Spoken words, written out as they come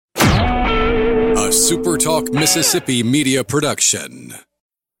a Super Talk Mississippi media production.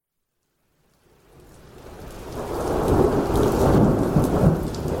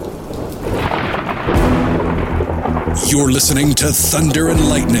 You're listening to Thunder and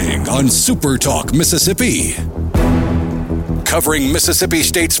Lightning on Super Talk Mississippi. Covering Mississippi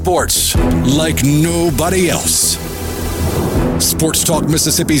State sports like nobody else. Sports Talk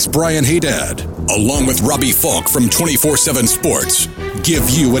Mississippi's Brian Haydad, along with Robbie Falk from 24/7 Sports, give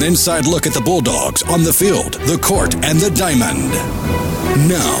you an inside look at the Bulldogs on the field, the court, and the diamond.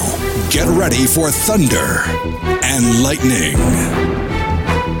 Now, get ready for Thunder and Lightning.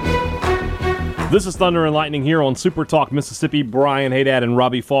 This is Thunder and Lightning here on Super Talk Mississippi. Brian Haydad and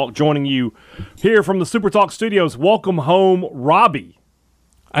Robbie Falk joining you here from the Super Talk studios. Welcome home, Robbie.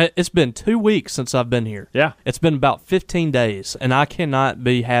 It's been 2 weeks since I've been here. Yeah. It's been about 15 days, and I cannot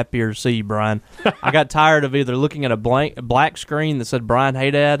be happier to see you, Brian. I got tired of either looking at a black screen that said Brian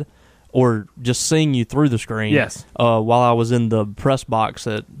Haydad or just seeing you through the screen. Yes. While I was in the press box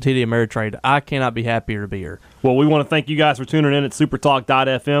at TD Ameritrade. I cannot be happier to be here. Well, we want to thank you guys for tuning in at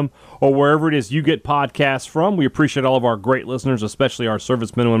supertalk.fm or wherever it is you get podcasts from. We appreciate all of our great listeners, especially our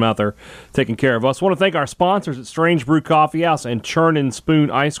servicemen and women out there taking care of us. I want to thank our sponsors at Strange Brew Coffee House and Churn and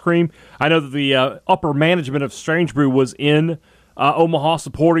Spoon Ice Cream. I know that the upper management of Strange Brew was in Omaha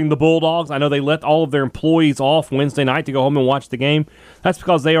supporting the Bulldogs. I know they let all of their employees off Wednesday night to go home and watch the game. That's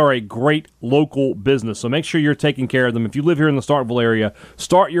because they are a great local business. So make sure you're taking care of them. If you live here in the Starkville area,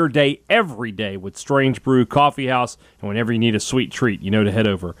 start your day every day with Strange Brew Coffee House. And whenever you need a sweet treat, you know to head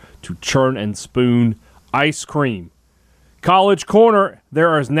over to Churn and Spoon Ice Cream. College Corner,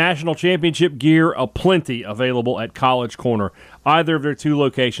 there is national championship gear aplenty available at College Corner. Either of their two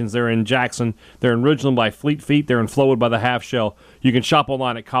locations. They're in Jackson. They're in Ridgeland by Fleet Feet. They're in Flowood by the Half Shell. You can shop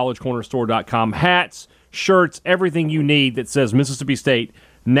online at collegecornerstore.com. Hats, shirts, everything you need that says Mississippi State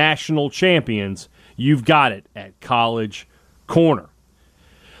National Champions, you've got it at College Corner.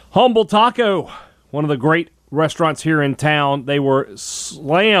 Humble Taco, one of the great restaurants here in town. They were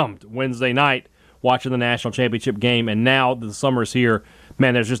slammed Wednesday night watching the national championship game, and now the summer's here.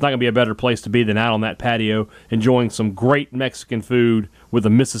 Man, there's just not going to be a better place to be than out on that patio, enjoying some great Mexican food with a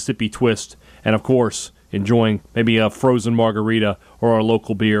Mississippi twist, and, of course, enjoying maybe a frozen margarita or a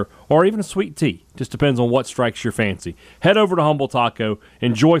local beer or even a sweet tea. Just depends on what strikes your fancy. Head over to Humble Taco,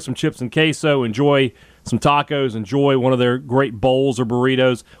 enjoy some chips and queso, enjoy some tacos, enjoy one of their great bowls or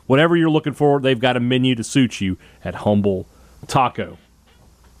burritos. Whatever you're looking for, they've got a menu to suit you at Humble Taco.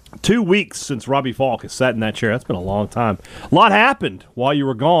 2 weeks since Robbie Falk has sat in that chair. That's been a long time. A lot happened while you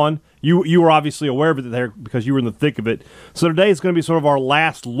were gone. You were obviously aware of it there because you were in the thick of it. So today is going to be sort of our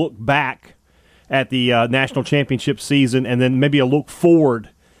last look back at the national championship season and then maybe a look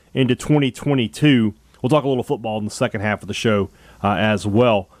forward into 2022. We'll talk a little football in the second half of the show as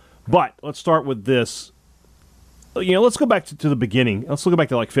well. But let's start with this. Let's go back to the beginning. Let's go back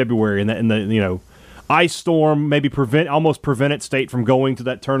to like February and the ice storm maybe almost prevented State from going to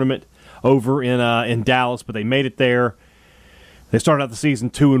that tournament over in Dallas, but they made it there. They started out the season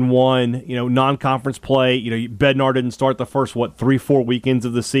 2-1. Non-conference play. Bednar didn't start the first 3-4 weekends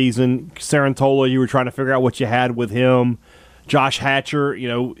of the season. Sarantola, you were trying to figure out what you had with him. Josh Hatcher,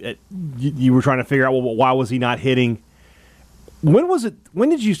 you were trying to figure out why was he not hitting. When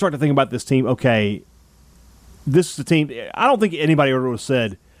did you start to think about this team? Okay, this is the team. I don't think anybody ever would have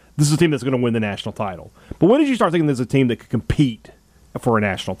said this is a team that's going to win the national title. But when did you start thinking this is a team that could compete for a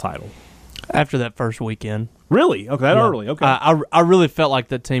national title? After that first weekend. Really? Okay, early. Okay. I really felt like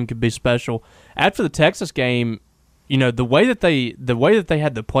that team could be special. After the Texas game, the way that they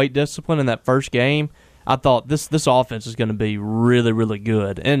had the plate discipline in that first game, I thought this offense is going to be really, really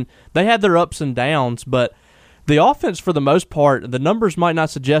good. And they had their ups and downs, but the offense, for the most part, the numbers might not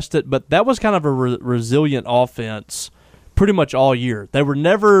suggest it, but that was kind of a resilient offense pretty much all year. They were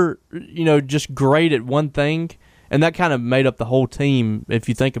never, just great at one thing, and that kind of made up the whole team if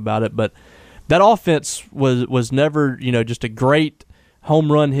you think about it. But that offense was never, just a great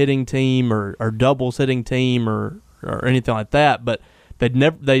home run hitting team or doubles hitting team or anything like that. But they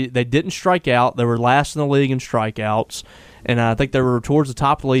didn't strike out. They were last in the league in strikeouts, and I think they were towards the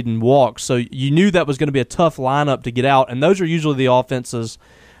top of the league in walks. So you knew that was going to be a tough lineup to get out, and those are usually the offenses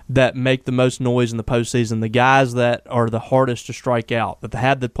that make the most noise in the postseason, the guys that are the hardest to strike out, that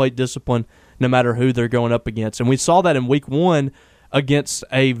had the plate discipline no matter who they're going up against. And we saw that in week 1 against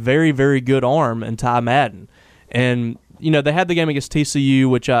a very, very good arm in Ty Madden. And, they had the game against TCU,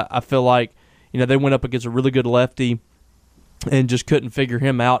 which I feel like, they went up against a really good lefty and just couldn't figure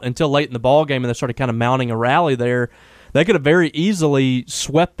him out until late in the ball game, and they started kind of mounting a rally there. They could have very easily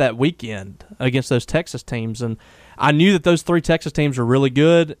swept that weekend against those Texas teams. And I knew that those 3 Texas teams were really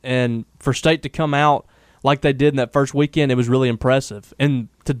good, and for State to come out like they did in that first weekend, it was really impressive. And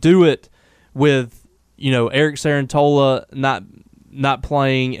to do it with, Eric Sarantola not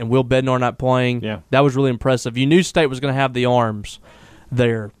playing and Will Bednar not playing, that was really impressive. You knew State was going to have the arms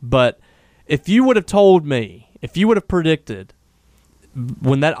there. But if you would have told me, if you would have predicted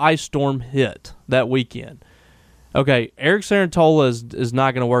when that ice storm hit that weekend, okay, Eric Sarantola is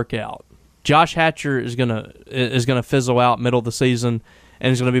not going to work out. Josh Hatcher is gonna fizzle out middle of the season, and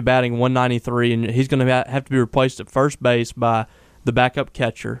he's going to be batting 193, and he's going to have to be replaced at first base by the backup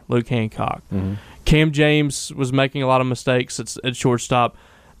catcher, Luke Hancock. Mm-hmm. Cam James was making a lot of mistakes at shortstop.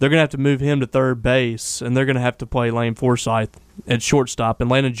 They're going to have to move him to third base, and they're going to have to play Lane Forsythe at shortstop. And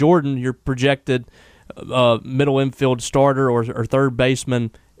Landon Jordan, your projected middle infield starter or third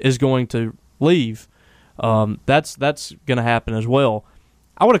baseman, is going to leave. That's going to happen as well.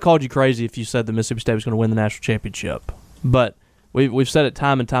 I would have called you crazy if you said that Mississippi State was going to win the national championship. But we've said it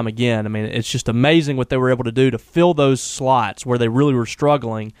time and time again. I mean, it's just amazing what they were able to do to fill those slots where they really were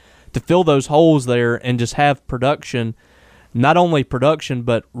struggling, to fill those holes there and just have production, not only production,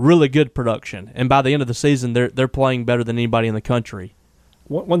 but really good production. And by the end of the season, they're playing better than anybody in the country.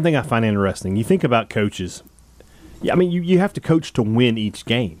 One thing I find interesting, you think about coaches. Yeah, I mean, you have to coach to win each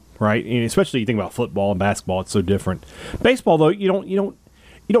game, right? And especially you think about football and basketball, it's so different. Baseball, though, you don't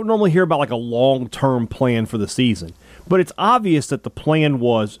normally hear about like a long-term plan for the season. But it's obvious that the plan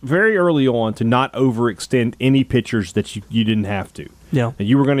was very early on to not overextend any pitchers that you didn't have to. Yeah. And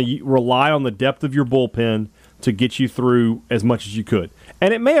you were going to rely on the depth of your bullpen to get you through as much as you could.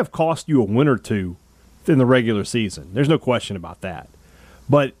 And it may have cost you a win or two in the regular season. There's no question about that.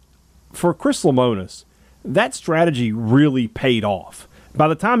 But for Chris Lemonis, that strategy really paid off. By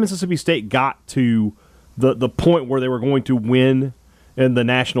the time Mississippi State got to the point where they were going to win in the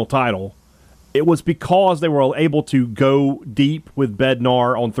national title, it was because they were able to go deep with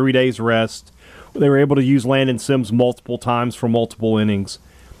Bednar on 3 days rest. They were able to use Landon Sims multiple times for multiple innings.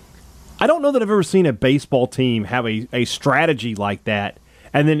 I don't know that I've ever seen a baseball team have a strategy like that,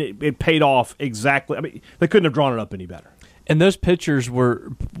 and then it paid off exactly. I mean, they couldn't have drawn it up any better. And those pitchers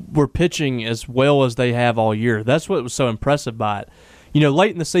were pitching as well as they have all year. That's what was so impressive by it.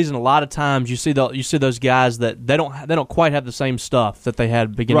 Late in the season, a lot of times you see those guys that they don't quite have the same stuff that they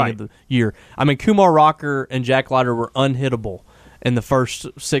had beginning of the year. I mean, Kumar Rocker and Jack Leiter were unhittable in the first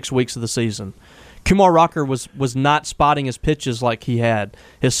 6 weeks of the season. Kumar Rocker was not spotting his pitches like he had.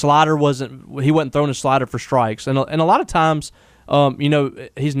 His slider he wasn't throwing his slider for strikes, and a lot of times,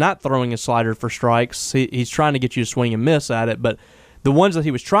 he's not throwing his slider for strikes. He's trying to get you to swing and miss at it, but the ones that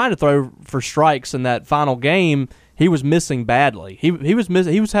he was trying to throw for strikes in that final game, he was missing badly. He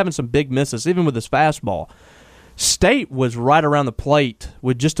was having some big misses, even with his fastball. State was right around the plate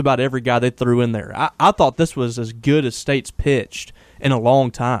with just about every guy they threw in there. I thought this was as good as State's pitched in a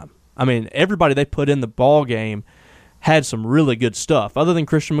long time. I mean, everybody they put in the ball game had some really good stuff, other than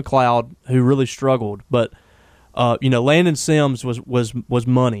Christian McLeod, who really struggled. But Landon Sims was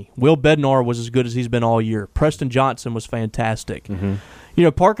money. Will Bednar was as good as he's been all year. Preston Johnson was fantastic. Mm-hmm.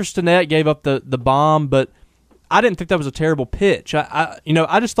 Parker Stinnett gave up the bomb, but I didn't think that was a terrible pitch. I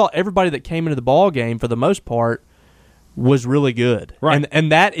just thought everybody that came into the ball game for the most part was really good. Right.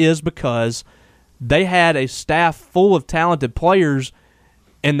 And that is because they had a staff full of talented players,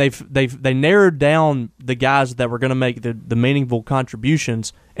 and they narrowed down the guys that were going to make the meaningful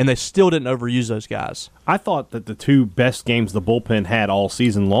contributions, and they still didn't overuse those guys. I thought that the two best games the bullpen had all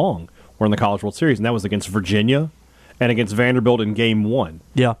season long were in the College World Series, and that was against Virginia and against Vanderbilt in Game 1.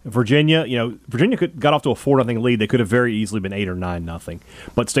 Yeah. Virginia got off to a 4-0 lead. They could have very easily been 8 or 9-0.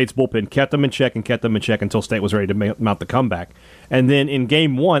 But State's bullpen kept them in check until State was ready to mount the comeback. And then in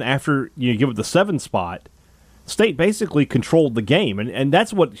Game 1, after you give it the 7 spot, State basically controlled the game. And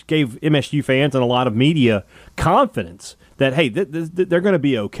that's what gave MSU fans and a lot of media confidence that, hey, they're going to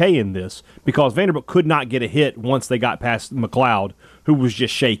be okay in this, because Vanderbilt could not get a hit once they got past McLeod, who was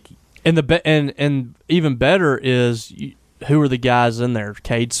just shaky. And and even better is, who are the guys in there?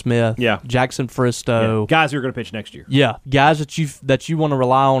 Cade Smith, Jackson Fristow, guys who are going to pitch next year. Yeah, guys that you want to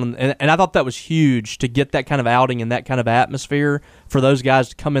rely on, and I thought that was huge to get that kind of outing and that kind of atmosphere for those guys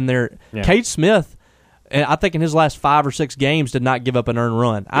to come in there. Yeah. Cade Smith, and I think in his last 5 or 6 games, did not give up an earned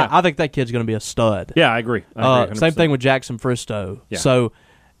run. Yeah. I think that kid's going to be a stud. Yeah, I agree. Same thing with Jackson Fristow. Yeah. So.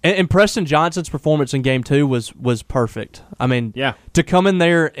 And Preston Johnson's performance in Game 2 was perfect. I mean, to come in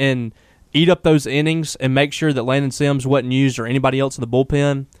there and eat up those innings and make sure that Landon Sims wasn't used or anybody else in the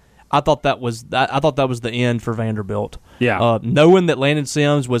bullpen, I thought that was the end for Vanderbilt. Yeah, knowing that Landon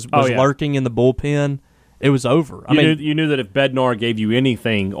Sims was lurking in the bullpen, it was over. You knew that if Bednar gave you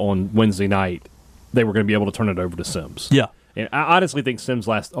anything on Wednesday night, they were going to be able to turn it over to Sims. Yeah. And I honestly think Sims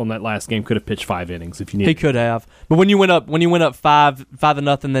on that last game could have pitched 5 innings if you needed. He could have, but when you went up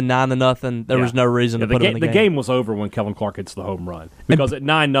 5-0, then 9-0, there was no reason to put him in the game. The game was over when Kellen Clark hits the home run because at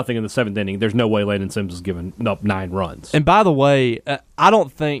 9-0 in the 7th inning, there's no way Landon Sims is giving up 9 runs. And by the way, I don't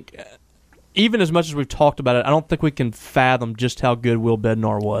think, even as much as we've talked about it, I don't think we can fathom just how good Will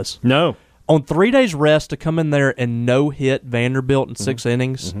Bednar was. No, on 3 days rest to come in there and no hit Vanderbilt in 6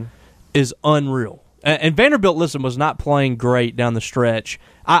 innings is unreal. And Vanderbilt, listen, was not playing great down the stretch.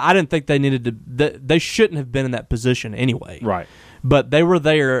 I didn't think they needed to. They shouldn't have been in that position anyway. Right. But they were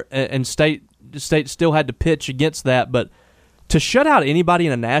there, and State still had to pitch against that. But to shut out anybody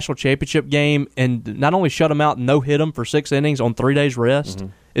in a national championship game and not only shut them out, no hit them for 6 innings on 3 days rest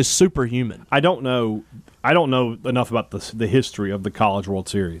is superhuman. I don't know enough about the history of the College World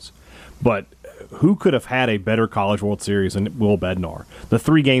Series, but who could have had a better College World Series than Will Bednar? The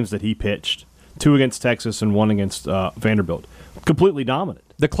 3 games that he pitched. 2 against Texas and 1 against Vanderbilt. Completely dominant.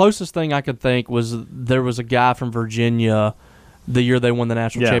 The closest thing I could think was there was a guy from Virginia the year they won the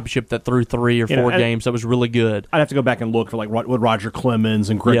national championship that threw 3 or 4 games that was really good. I'd have to go back and look for like what Roger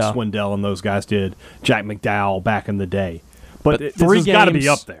Clemens and Greg Swindell and those guys did, Jack McDowell back in the day. But this has got to be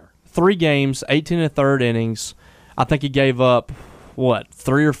up there. 3 games, 18 1/3 innings. I think he gave up,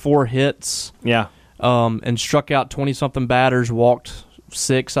 3 or 4 hits? Yeah. And struck out 20-something batters, walked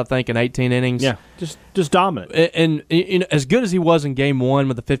 6, I think, in 18 innings. Yeah, just dominant. And as good as he was in Game 1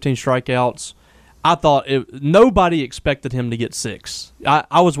 with the 15 strikeouts, I thought nobody expected him to get 6.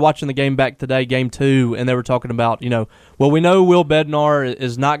 I was watching the game back today, Game 2, and they were talking about, we know Will Bednar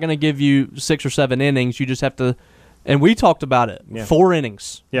is not going to give you 6 or 7 innings. You just have to, and we talked about it, 4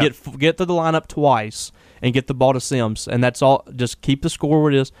 innings. Yeah. Get to the lineup twice and get the ball to Sims, and that's all. Just keep the score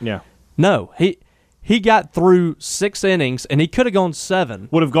where it is. Yeah. No, He got through 6 innings, and he could have gone 7.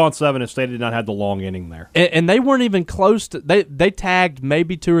 Would have gone 7 if State did not have the long inning there. And they weren't even close to. They tagged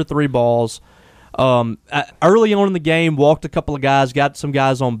maybe 2 or 3 balls. Early on in the game, walked a couple of guys, got some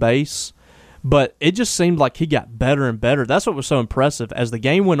guys on base, but it just seemed like he got better and better. That's what was so impressive as the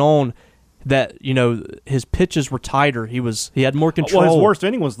game went on. That his pitches were tighter. He had more control. Well, his worst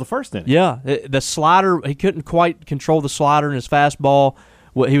inning was the first inning. Yeah, the slider, he couldn't quite control the slider in his fastball.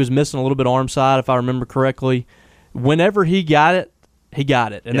 He was missing a little bit of arm side, if I remember correctly. Whenever he got it,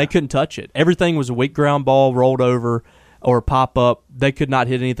 and they couldn't touch it. Everything was a weak ground ball, rolled over, or pop up. They could not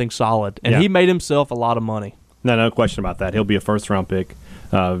hit anything solid, and he made himself a lot of money. No question about that. He'll be a first-round pick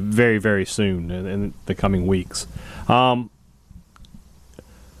very, very soon in the coming weeks.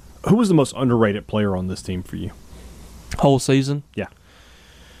 Who was the most underrated player on this team for you? Whole season? Yeah.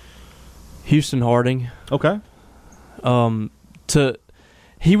 Houston Harding. Okay.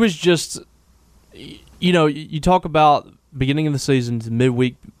 He was just, you talk about beginning of the season,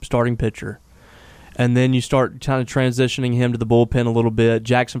 midweek starting pitcher, and then you start kind of transitioning him to the bullpen a little bit.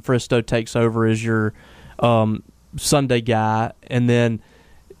 Jackson Fristow takes over as your Sunday guy, and then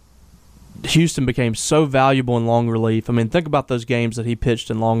Houston became so valuable in long relief. I mean, think about those games that he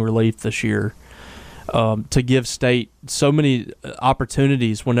pitched in long relief this year to give State so many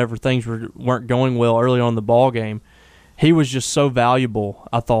opportunities whenever things weren't going well early on in the ball game. He was just so valuable,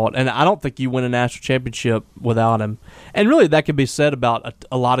 I thought. And I don't think you win a national championship without him. And really that could be said about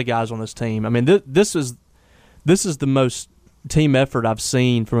a lot of guys on this team. I mean, this is the most team effort I've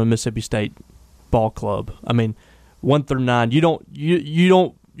seen from a Mississippi State ball club. I mean, 1 through 9.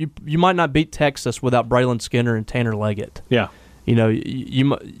 You might not beat Texas without Braylon Skinner and Tanner Leggett. Yeah.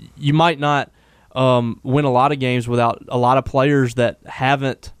 You might not win a lot of games without a lot of players that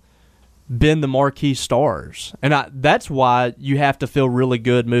haven't been the marquee stars. And that's why you have to feel really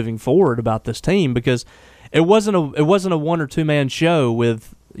good moving forward about this team, because it wasn't a 1 or 2 man show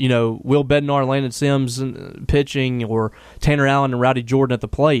with Will Bednar, Landon Sims pitching, or Tanner Allen and Rowdy Jordan at the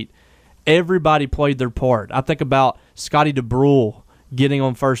plate. Everybody played their part. I think about Scotty DeBrule getting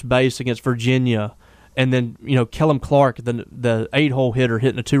on first base against Virginia, and then Kellum Clark, the 8-hole hitter,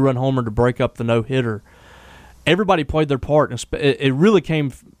 hitting a 2-run homer to break up the no-hitter. Everybody played their part. It really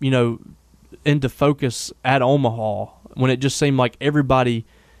came into focus at Omaha when it just seemed like everybody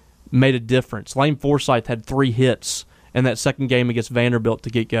made a difference. Lane Forsythe had 3 hits in that second game against Vanderbilt to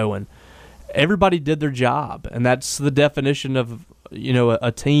get going. Everybody did their job, and that's the definition of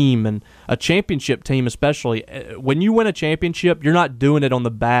a team, and a championship team especially. When you win a championship, you're not doing it on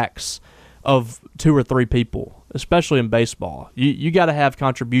the backs of 2 or 3 people, especially in baseball. You got to have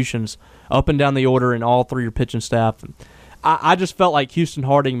contributions up and down the order in all 3 of your pitching staff. I just felt like Houston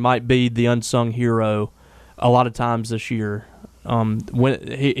Harding might be the unsung hero a lot of times this year. When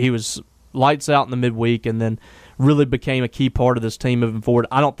he was lights out in the midweek and then really became a key part of this team moving forward.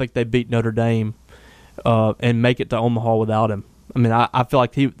 I don't think they beat Notre Dame and make it to Omaha without him. I mean, I feel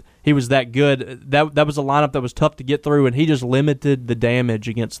like he was that good. That was a lineup that was tough to get through, and he just limited the damage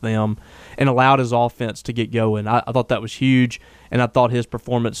against them and allowed his offense to get going. I thought that was huge, and I thought his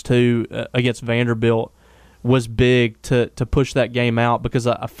performance, too, against Vanderbilt was big to push that game out, because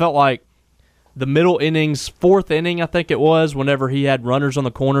I felt like the middle innings, fourth inning, I think it was, whenever he had runners on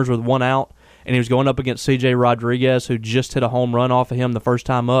the corners with one out, and he was going up against C.J. Rodriguez, who just hit a home run off of him the first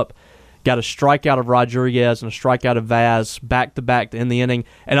time up, got a strikeout of Rodriguez and a strikeout of Vaz back-to-back to end the inning,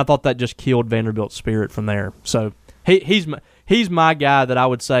 and I thought that just killed Vanderbilt's spirit from there. So he's my guy that I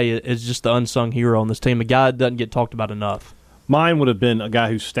would say is just the unsung hero on this team, a guy that doesn't get talked about enough. Mine would have been a guy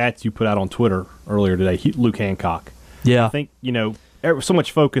whose stats you put out on Twitter earlier today, Luke Hancock. Yeah. I think, so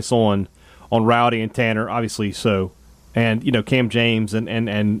much focus on Rowdy and Tanner, obviously so, and, Cam James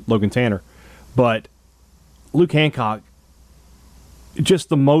and Logan Tanner. But Luke Hancock, just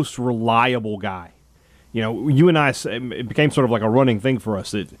the most reliable guy. You and I, it became sort of like a running thing for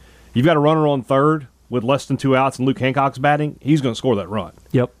us that you've got a runner on third with less than 2 outs and Luke Hancock's batting, he's going to score that run.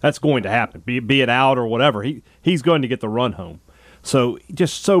 Yep. That's going to happen, be it out or whatever. He's going to get the run home. So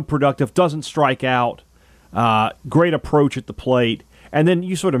just so productive, doesn't strike out, great approach at the plate. And then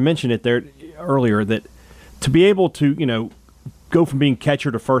you sort of mentioned it there earlier that to be able to, go from being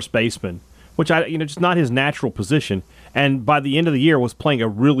catcher to first baseman, which just not his natural position, and by the end of the year was playing a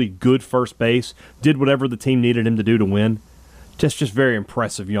really good first base, did whatever the team needed him to do to win. Just very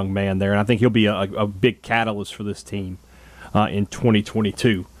impressive young man there, and I think he'll be a big catalyst for this team in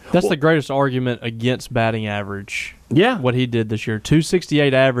 2022. That's the greatest argument against batting average. Yeah. What he did this year.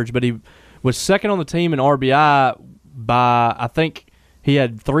 268 average, but he was second on the team in RBI by, I think he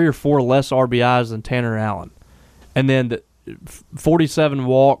had 3 or 4 less RBIs than Tanner Allen. And then 47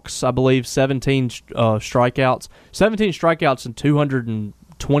 walks, I believe, 17 strikeouts. 17 strikeouts and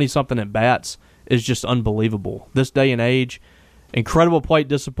 220-something at bats is just unbelievable. This day and age, incredible plate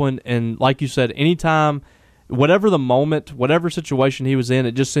discipline, and like you said, anytime, whatever the moment, whatever situation he was in,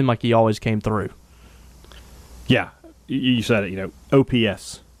 it just seemed like he always came through. Yeah, you said it,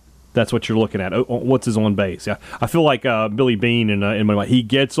 OPS. That's what you're looking at. What's his on base? Yeah, I feel like Billy Bean in my mind. He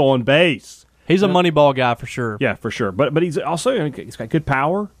gets on base. He's a Moneyball guy for sure. Yeah, for sure. But he's also he's got good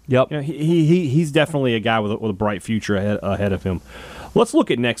power. Yep. He's definitely a guy with a bright future ahead of him. Let's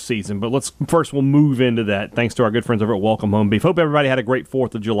look at next season, but we'll move into that thanks to our good friends over at Welcome Home Beef. Hope everybody had a great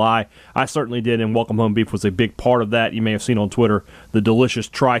 4th of July. I certainly did, and Welcome Home Beef was a big part of that. You may have seen on Twitter the delicious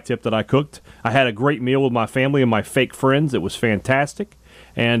tri-tip that I cooked. I had a great meal with my family and my fake friends. It was fantastic.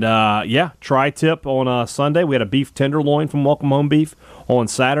 And, tri-tip on Sunday. We had a beef tenderloin from Welcome Home Beef on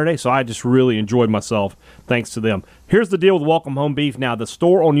Saturday, so I just really enjoyed myself thanks to them. Here's the deal with Welcome Home Beef. Now, the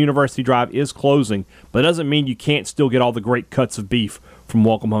store on University Drive is closing, but it doesn't mean you can't still get all the great cuts of beef from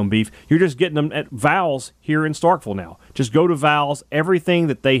Welcome Home Beef. You're just getting them at Val's here in Starkville now. Just go to Val's. Everything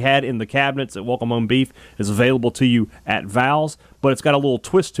that they had in the cabinets at Welcome Home Beef is available to you at Val's, but it's got a little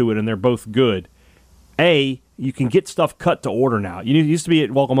twist to it, and they're both good. You can get stuff cut to order now. You used to be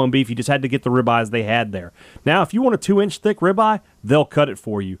at Welcome Home Beef, you just had to get the ribeyes they had there. Now, if you want a 2-inch thick ribeye, they'll cut it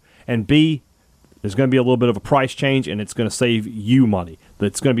for you. And B, there's going to be a little bit of a price change, and it's going to save you money.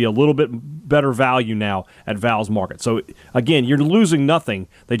 It's going to be a little bit better value now at Val's Market. So, again, you're losing nothing.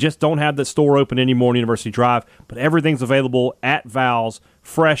 They just don't have the store open anymore on University Drive, but everything's available at Val's,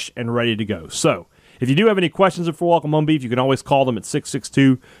 fresh and ready to go. So, if you do have any questions for Welcome Home Beef, you can always call them at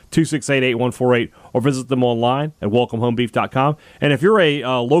 662-268-8148 or visit them online at welcomehomebeef.com. And if you're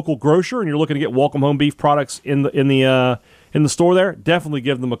a local grocer and you're looking to get Welcome Home Beef products in the store there, definitely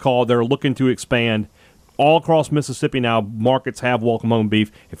give them a call. They're looking to expand all across Mississippi now. Markets have Welcome Home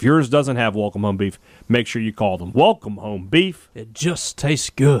Beef. If yours doesn't have Welcome Home Beef, make sure you call them. Welcome Home Beef. It just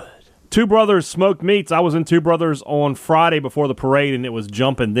tastes good. Two Brothers Smoked Meats. I was in Two Brothers on Friday before the parade, and it was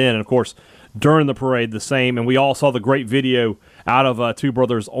jumping then. And, of course, during the parade, the same. And we all saw the great video out of Two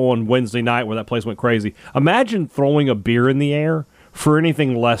Brothers on Wednesday night where that place went crazy. Imagine throwing a beer in the air for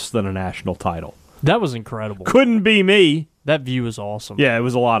anything less than a national title. That was incredible. Couldn't be me. That view is awesome. Yeah, it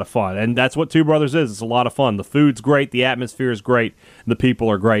was a lot of fun. And that's what Two Brothers is. It's a lot of fun. The food's great. The atmosphere is great. The people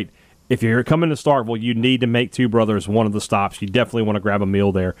are great. If you're coming to Starkville, you need to make Two Brothers one of the stops. You definitely want to grab a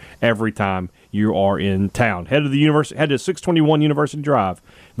meal there every time you are in town. Head to 621 University Drive,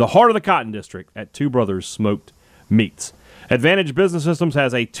 the heart of the Cotton District, at Two Brothers Smoked Meats. Advantage Business Systems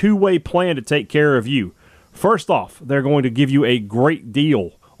has a two-way plan to take care of you. First off, they're going to give you a great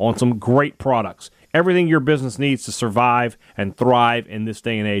deal on some great products. Everything your business needs to survive and thrive in this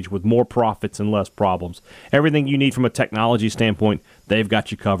day and age with more profits and less problems. Everything you need from a technology standpoint, they've got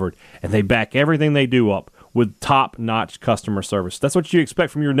you covered. And they back everything they do up with top-notch customer service. That's what you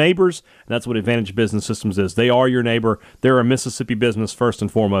expect from your neighbors, and that's what Advantage Business Systems is. They are your neighbor. They're a Mississippi business first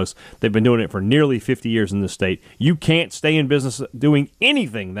and foremost. They've been doing it for nearly 50 years in this state. You can't stay in business doing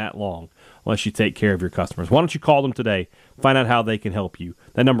anything that long unless you take care of your customers. Why don't you call them today? Find out how they can help you.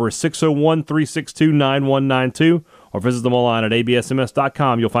 That number is 601-362-9192, or visit them online at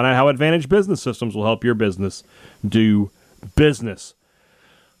absms.com. You'll find out how Advantage Business Systems will help your business do business.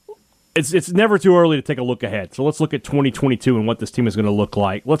 It's never too early to take a look ahead. So let's look at 2022 and what this team is going to look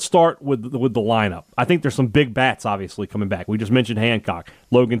like. Let's start with the lineup. I think there's some big bats, obviously, coming back. We just mentioned Hancock,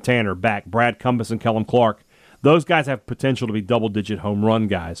 Logan Tanner back, Brad Cumbus and Kellum Clark. Those guys have potential to be double-digit home run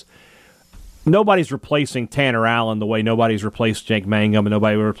guys. Nobody's replacing Tanner Allen the way nobody's replaced Jake Mangum and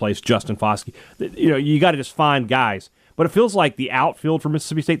nobody replaced Justin Foskey. You got to just find guys. But it feels like the outfield for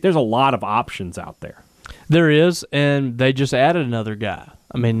Mississippi State, there's a lot of options out there. There is, and they just added another guy.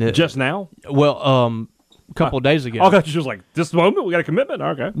 I mean, just now? Well, a couple of days ago. Okay, just like this moment, we got a commitment.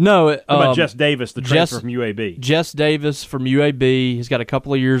 Okay. No, how about Jess Davis, the transfer from UAB? Jess Davis from UAB. He's got a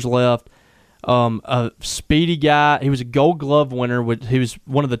couple of years left. A speedy guy. He was a Gold Glove winner. He was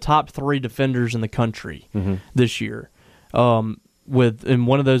one of the top 3 defenders in the country this year. And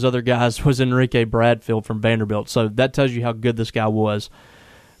one of those other guys was Enrique Bradfield from Vanderbilt. So that tells you how good this guy was.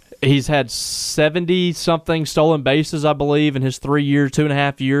 He's had 70-something stolen bases, I believe, in his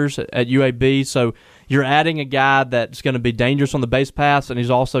 2.5 years at UAB. So you're adding a guy that's going to be dangerous on the base paths, and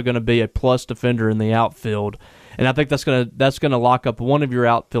he's also going to be a plus defender in the outfield. And I think that's going to lock up one of your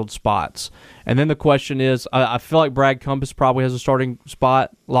outfield spots. And then the question is, I feel like Brad Cumbus probably has a starting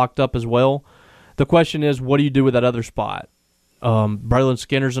spot locked up as well. The question is, what do you do with that other spot? Braylon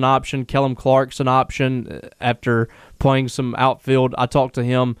Skinner's an option. Kellum Clark's an option after playing some outfield. I talked to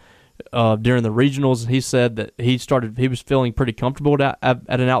him during the regionals, and he said that he was feeling pretty comfortable at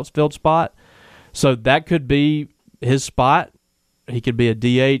an outfield spot. So that could be his spot. He could be a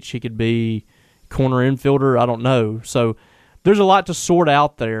DH. He could be corner infielder. I don't know. So there's a lot to sort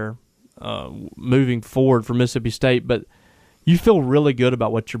out there moving forward for Mississippi State, but you feel really good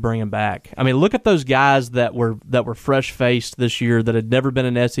about what you're bringing back. I mean, look at those guys that were fresh-faced this year that had never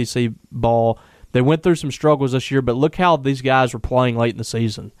been in SEC ball. They went through some struggles this year, but look how these guys were playing late in the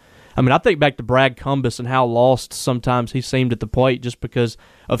season. I mean, I think back to Brad Cumbus and how lost sometimes he seemed at the plate just because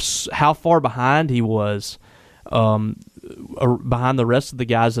of how far behind he was behind the rest of the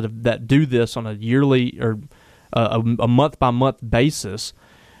guys that do this on a yearly or a month-by-month basis.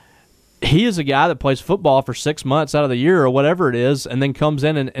 He is a guy that plays football for 6 months out of the year or whatever it is, and then comes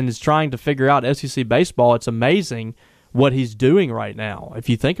in and is trying to figure out SEC baseball. It's amazing what he's doing right now, if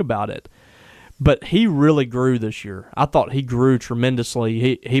you think about it. But he really grew this year. I thought he grew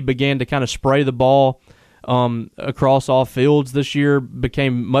tremendously. He began to kind of spray the ball across all fields this year,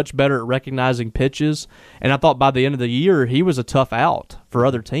 became much better at recognizing pitches, and I thought by the end of the year he was a tough out for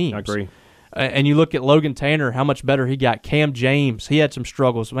other teams. I agree. And you look at Logan Tanner, how much better he got. Cam James, he had some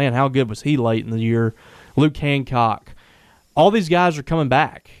struggles. Man, how good was he late in the year? Luke Hancock. All these guys are coming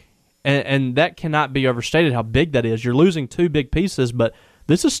back, and that cannot be overstated how big that is. You're losing 2 big pieces, but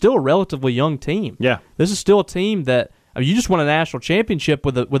this is still a relatively young team. Yeah. This is still a team that you just won a national championship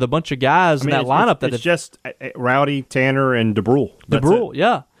with a bunch of guys in that lineup. It's just Rowdy, Tanner, and DeBrule. DeBrule,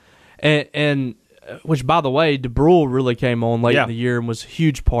 yeah. And which, by the way, DeBrule really came on late in the year and was a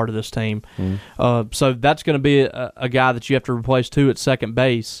huge part of this team. So that's going to be a guy that you have to replace, too, at second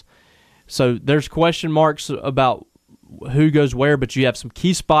base. So there's question marks about who goes where, but you have some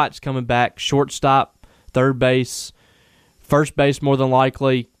key spots coming back: shortstop, third base, first base more than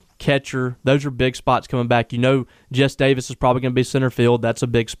likely, catcher. Those are big spots coming back. You know Jess Davis is probably going to be center field. That's a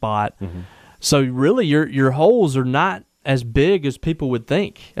big spot. So really your holes are not as big as people would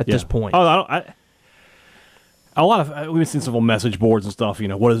think at this point. We've seen several message boards and stuff.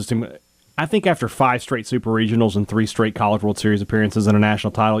 What is this team? I think after 5 straight Super Regionals and 3 straight College World Series appearances and a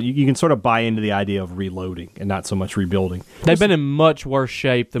national title, you can sort of buy into the idea of reloading and not so much rebuilding. They've been in much worse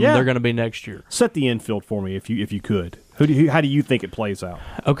shape than they're going to be next year. Set the infield for me if you could. How do you think it plays out?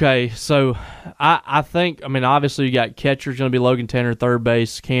 Okay, so I think, obviously you got catcher's going to be Logan Tanner, third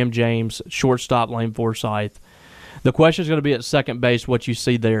base, Cam James, shortstop Lane Forsythe. The question is going to be at second base, what you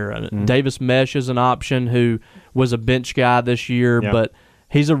see there. Davis Mesh is an option who was a bench guy this year, but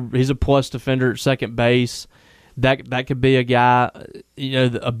he's a plus defender at second base. That could be a guy.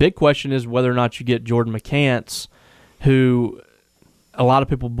 A big question is whether or not you get Jordan McCants, who a lot of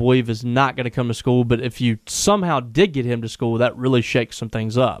people believe is not going to come to school, but if you somehow did get him to school, that really shakes some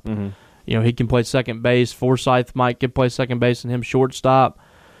things up. He can play second base. Forsythe might get play second base and him shortstop.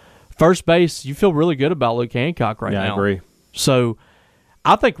 First base, you feel really good about Luke Hancock right now. Yeah, I agree. So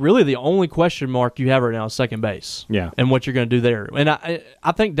I think really the only question mark you have right now is second base. Yeah. And what you're going to do there. And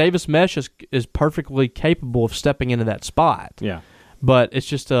I think Davis Mesh is perfectly capable of stepping into that spot. Yeah. But it's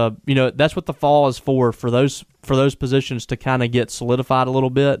just that's what the fall is for those positions to kind of get solidified a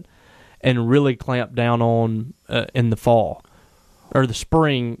little bit and really clamp down on in the fall or the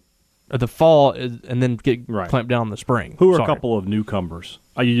spring or the fall and then get clamped down in the spring. Who are a couple of newcomers?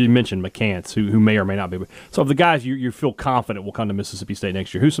 You mentioned McCants, who may or may not be. So of the guys you feel confident will come to Mississippi State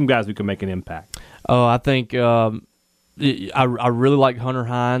next year, who's some guys who can make an impact? Oh, I think I really like Hunter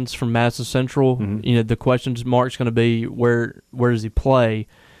Hines from Madison Central. Mm-hmm. The question mark's going to be where does he play?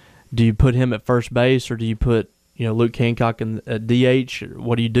 Do you put him at first base or do you put Luke Hancock in DH?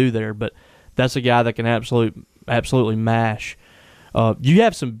 What do you do there? But that's a guy that can absolutely mash. You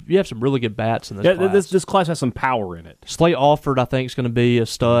have some really good bats in this class. This class has some power in it. Slate Alford, I think, is going to be a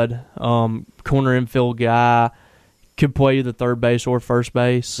stud. Corner infield guy, could play either third base or first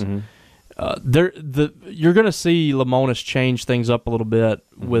base. Mm-hmm. You're going to see Lemonis change things up a little bit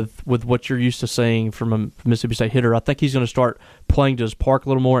with what you're used to seeing from a Mississippi State hitter. I think he's going to start playing to his park a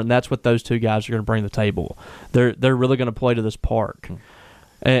little more, and that's what those two guys are going to bring to the table. They're really going to play to this park.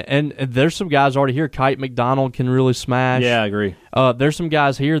 And there's some guys already here. Kite McDonald can really smash. Yeah, I agree. There's some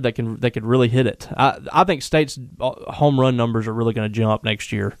guys here that could really hit it. I think State's home run numbers are really going to jump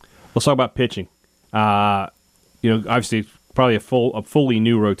next year. Let's talk about pitching. Obviously, probably a fully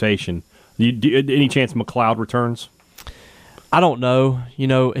new rotation. Any chance McLeod returns? I don't know.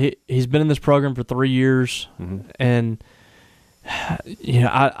 He's been in this program for 3 years, and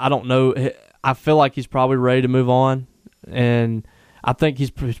I don't know. I feel like he's probably ready to move on, and I think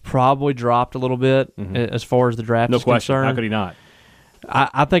he's probably dropped a little bit as far as the draft is concerned. How could he not?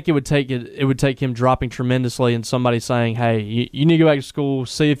 I think it would take him dropping tremendously and somebody saying, "Hey, you need to go back to school,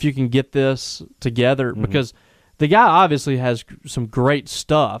 see if you can get this together," because the guy obviously has some great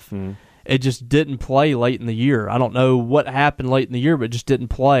stuff. It just didn't play late in the year. I don't know what happened late in the year, but it just didn't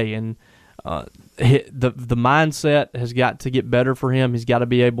play. And the mindset has got to get better for him. He's got to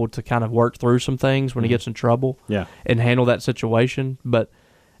be able to kind of work through some things when he gets in trouble, and handle that situation. But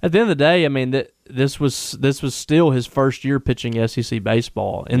at the end of the day, I mean, this was still his first year pitching SEC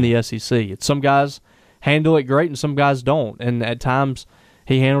baseball in the SEC. Some guys handle it great, and some guys don't. And at times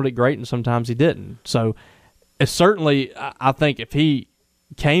he handled it great, and sometimes he didn't. So it's certainly, I think, if he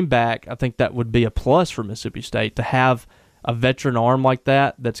came back, I think that would be a plus for Mississippi State to have a veteran arm like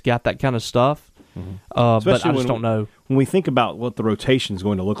that's got that kind of stuff. But I just don't know. When we think about what the rotation is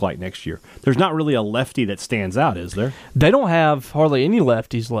going to look like next year, there's not really a lefty that stands out, is there? They don't have hardly any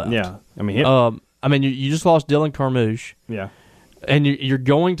lefties left. Yeah, I mean, you just lost Dylan Carmouche. Yeah, and you're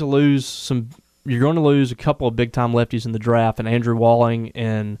going to lose some. You're going to lose a couple of big time lefties in the draft, and Andrew Walling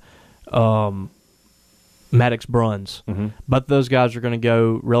and Maddox Bruns. Both those guys are going to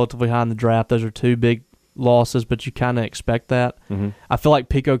go relatively high in the draft. Those are two big losses, but you kind of expect that. I feel like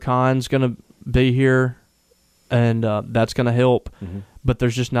Pico Khan's going to be here, and that's going to help. But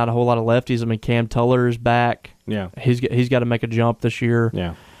there's just not a whole lot of lefties. I mean, Cam Tuller is back. Yeah, he's got to make a jump this year.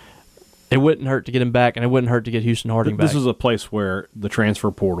 Yeah, it wouldn't hurt to get him back, and it wouldn't hurt to get Houston Harding back. This is a place where the transfer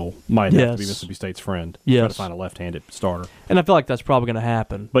portal might have to be Mississippi State's friend. Try to find a left-handed starter, and I feel like that's probably going to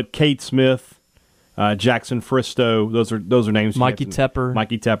happen. But Cade Smith, Jackson Fristow, those are names. Mikey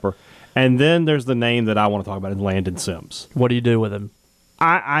Tepper. And then there's the name that I want to talk about, is Landon Sims. What do you do with him?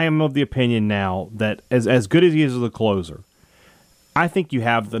 I am of the opinion now that as good as he is as a closer, I think you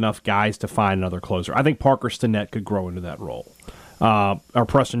have enough guys to find another closer. I think Parker Stinnett could grow into that role. Or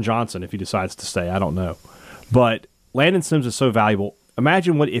Preston Johnson if he decides to stay. I don't know. But Landon Sims is so valuable.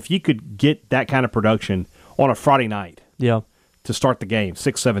 Imagine if you could get that kind of production on a Friday night to start the game,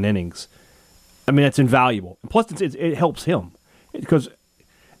 6-7 innings. I mean, that's invaluable. And plus, it helps him. Because,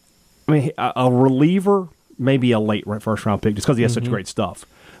 I mean, a reliever may be a late first-round pick just because he has such great stuff.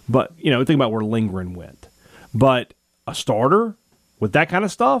 But, think about where Lindgren went. But a starter with that kind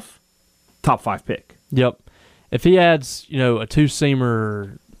of stuff, top 5 pick. Yep. If he adds, a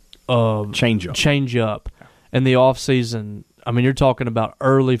two-seamer change-up in the offseason, I mean, you're talking about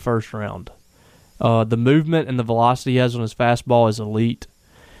early first round. The movement and the velocity he has on his fastball is elite.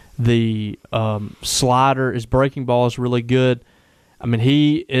 The slider, his breaking ball is really good. I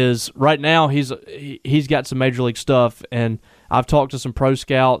mean, right now he's got some major league stuff, and I've talked to some pro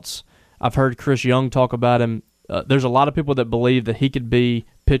scouts. I've heard Chris Young talk about him. There's a lot of people that believe that he could be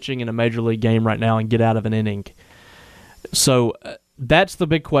pitching in a major league game right now and get out of an inning. So that's the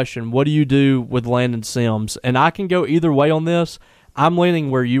big question. What do you do with Landon Sims? And I can go either way on this. I'm leaning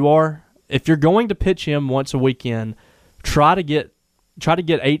where you are. If you're going to pitch him once a weekend, try to get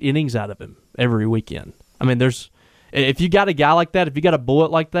 8 innings out of him every weekend. I mean, if you got a guy like that, if you got a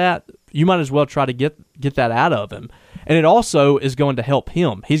bullet like that, you might as well try to get that out of him. And it also is going to help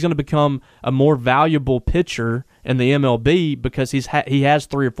him. He's going to become a more valuable pitcher in the MLB because he has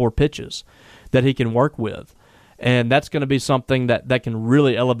 3 or 4 pitches that he can work with. And that's going to be something that can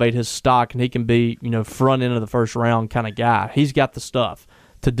really elevate his stock, and he can be, front end of the first round kind of guy. He's got the stuff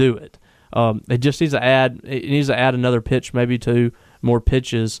to do it. It just needs to add another pitch, maybe 2 more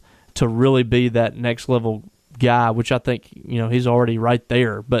pitches to really be that next level guy, which I think, he's already right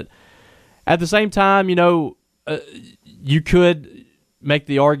there. But at the same time, you could make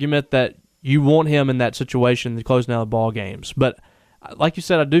the argument that you want him in that situation, closing out the ball games. But like you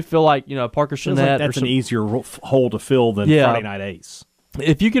said, I do feel like Parker Shannett. Like that's an easier hole to fill than Friday Night Ace.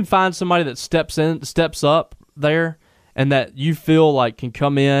 If you can find somebody that steps up there, and that you feel like can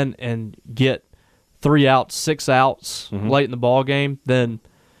come in and get 3 outs, 6 outs late in the ball game, then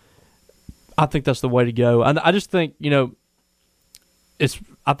I think that's the way to go. And I just think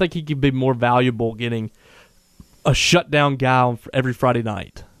I think he could be more valuable getting a shutdown guy on every Friday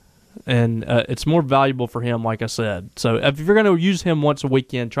night. And it's more valuable for him, like I said. So if you're going to use him once a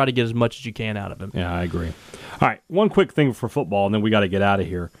weekend, try to get as much as you can out of him. Yeah, I agree. All right, one quick thing for football, and then we got to get out of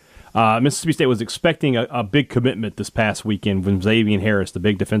here. Mississippi State was expecting a big commitment this past weekend from Xavier Harris, the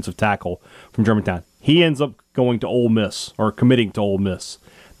big defensive tackle from Germantown. He ends up going to Ole Miss, or committing to Ole Miss.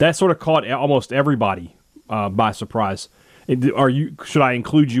 That sort of caught almost everybody by surprise. Should I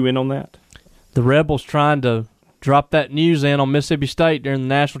include you in on that? The Rebels trying to drop that news in on Mississippi State during the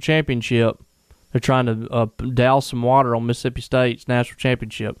national championship. They're trying to douse some water on Mississippi State's national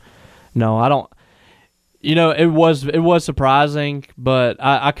championship. No, I don't. It was surprising, but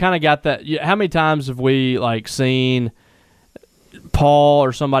I kind of got that. How many times have we seen Paul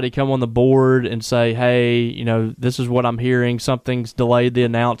or somebody come on the board and say, "Hey, this is what I'm hearing. Something's delayed the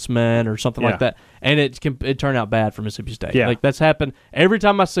announcement," or something like that, and it turned out bad for Mississippi State. Yeah. That's happened every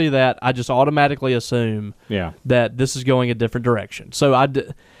time I see that. I just automatically assume that this is going a different direction. So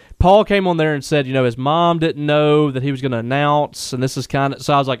Paul came on there and said, his mom didn't know that he was going to announce, and this is kind of.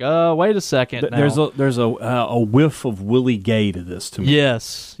 So I was like, oh, wait a second. There's a whiff of Willie Gay to this to me.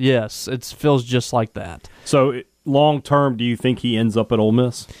 Yes, it feels just like that. So long term, do you think he ends up at Ole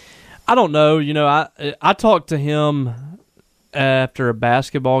Miss? I don't know. I talked to him after a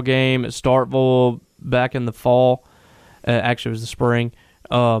basketball game at Starkville back in the fall. Actually, it was the spring,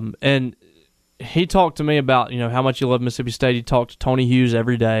 and he talked to me about how much he loved Mississippi State. He talked to Tony Hughes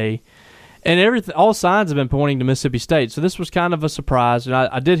every day, and all signs have been pointing to Mississippi State. So this was kind of a surprise. And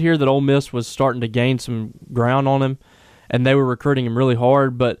I did hear that Ole Miss was starting to gain some ground on him, and they were recruiting him really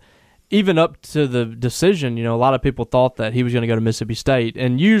hard. But even up to the decision, a lot of people thought that he was going to go to Mississippi State.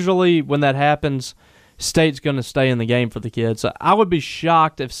 And usually when that happens, State's going to stay in the game for the kids. So I would be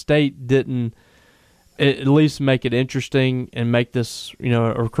shocked if State didn't at least make it interesting and make this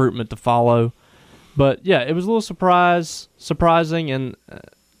a recruitment to follow. But, yeah, it was a little surprising, and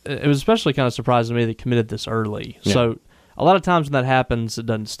it was especially kind of surprising to me they committed this early. Yeah. So a lot of times when that happens, it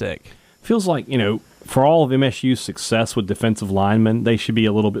doesn't stick. Feels like, for all of MSU's success with defensive linemen, they should be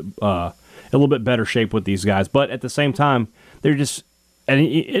a little bit better shape with these guys. But at the same time, they're just – and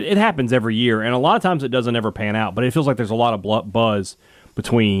it happens every year, and a lot of times it doesn't ever pan out. But it feels like there's a lot of buzz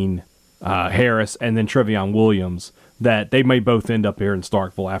between Harris and then Trevion Williams that they may both end up here in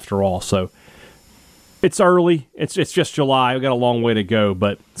Starkville after all. So – it's early. It's just July. We've got a long way to go,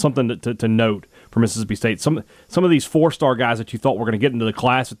 but something to note for Mississippi State. Some of these 4-star guys that you thought were going to get into the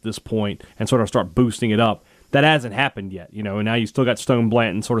class at this point and sort of start boosting it up, that hasn't happened yet. And now you still got Stone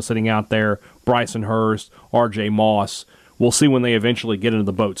Blanton sort of sitting out there, Bryson Hurst, R.J. Moss. We'll see when they eventually get into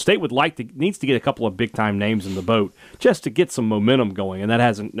the boat. State needs to get a couple of big-time names in the boat just to get some momentum going, and that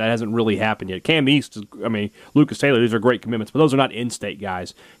hasn't really happened yet. Cam East, Lucas Taylor, these are great commitments, but those are not in-state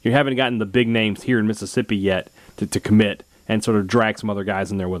guys. You haven't gotten the big names here in Mississippi yet to commit and sort of drag some other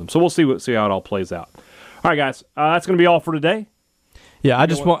guys in there with them. So we'll see how it all plays out. All right, guys, that's going to be all for today. Yeah,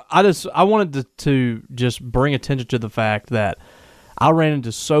 I wanted to just bring attention to the fact that I ran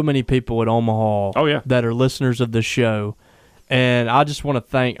into so many people at Omaha that are listeners of this show. And I just want to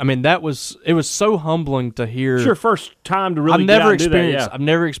thank. It was so humbling to hear. It's your first time to really get out and do that. Yeah. I've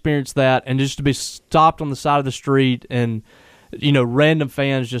never experienced that, and just to be stopped on the side of the street, and random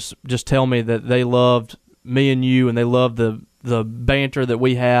fans just tell me that they loved me and you, and they love the banter that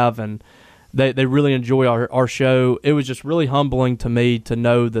we have, and they really enjoy our show. It was just really humbling to me to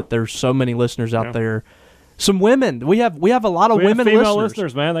know that there's so many listeners out there. Some women. We have a lot of women female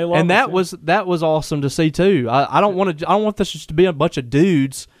listeners, man. They love and us, that was awesome to see too. I don't want this just to be a bunch of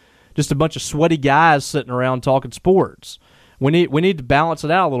dudes, just a bunch of sweaty guys sitting around talking sports. We need to balance it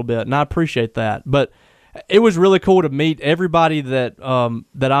out a little bit, and I appreciate that. But it was really cool to meet everybody that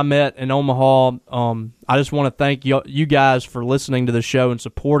that I met in Omaha. I just want to thank you guys for listening to the show and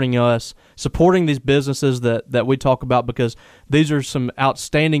supporting us, supporting these businesses that we talk about, because these are some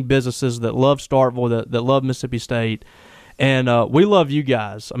outstanding businesses that love Starkville, that love Mississippi State, and we love you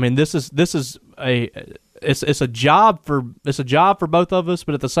guys. I mean, this is it's a job for both of us,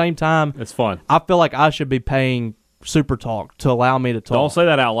 but at the same time, it's fun. I feel like I should be paying Super Talk to allow me to talk. Don't say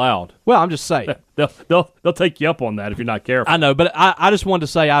that out loud. Well, I'm just saying. They'll take you up on that if you're not careful. I know, but I just wanted to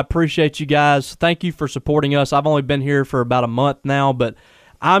say I appreciate you guys. Thank you for supporting us. I've only been here for about a month now, but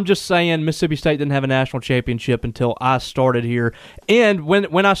I'm just saying Mississippi State didn't have a national championship until I started here. And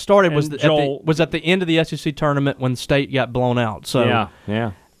when I started was at the end of the SEC tournament when State got blown out. So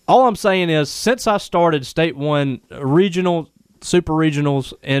yeah. All I'm saying is since I started, State won regional, super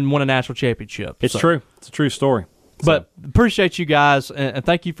regionals, and won a national championship. It's true. It's a true story. But appreciate you guys, and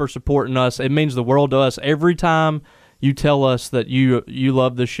thank you for supporting us. It means the world to us. Every time you tell us that you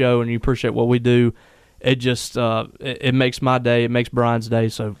love the show and you appreciate what we do, it just it makes my day. It makes Brian's day.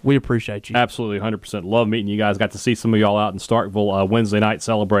 So we appreciate you. Absolutely, 100%. Love meeting you guys. Got to see some of y'all out in Starkville Wednesday night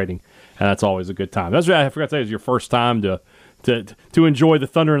celebrating, and that's always a good time. That's right. I forgot to say, it was your first time to enjoy the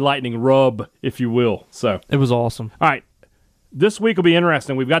Thunder and Lightning rub, if you will. So it was awesome. All right. This week will be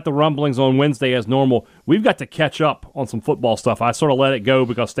interesting. We've got the rumblings on Wednesday as normal. We've got to catch up on some football stuff. I sort of let it go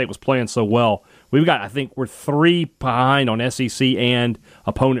because State was playing so well. I think we're 3 behind on SEC and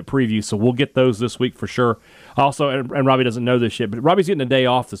opponent preview, so we'll get those this week for sure. Also, and Robbie doesn't know this yet, but Robbie's getting a day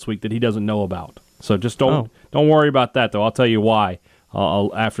off this week that he doesn't know about. So just don't worry about that, though. I'll tell you why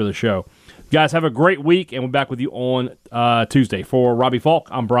after the show. Guys, have a great week, and we're back with you on Tuesday. For Robbie Falk,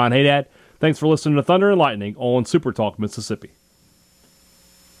 I'm Brian Haydad. Thanks for listening to Thunder and Lightning on Super Talk Mississippi.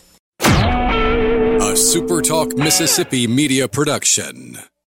 A Super Talk Mississippi media production.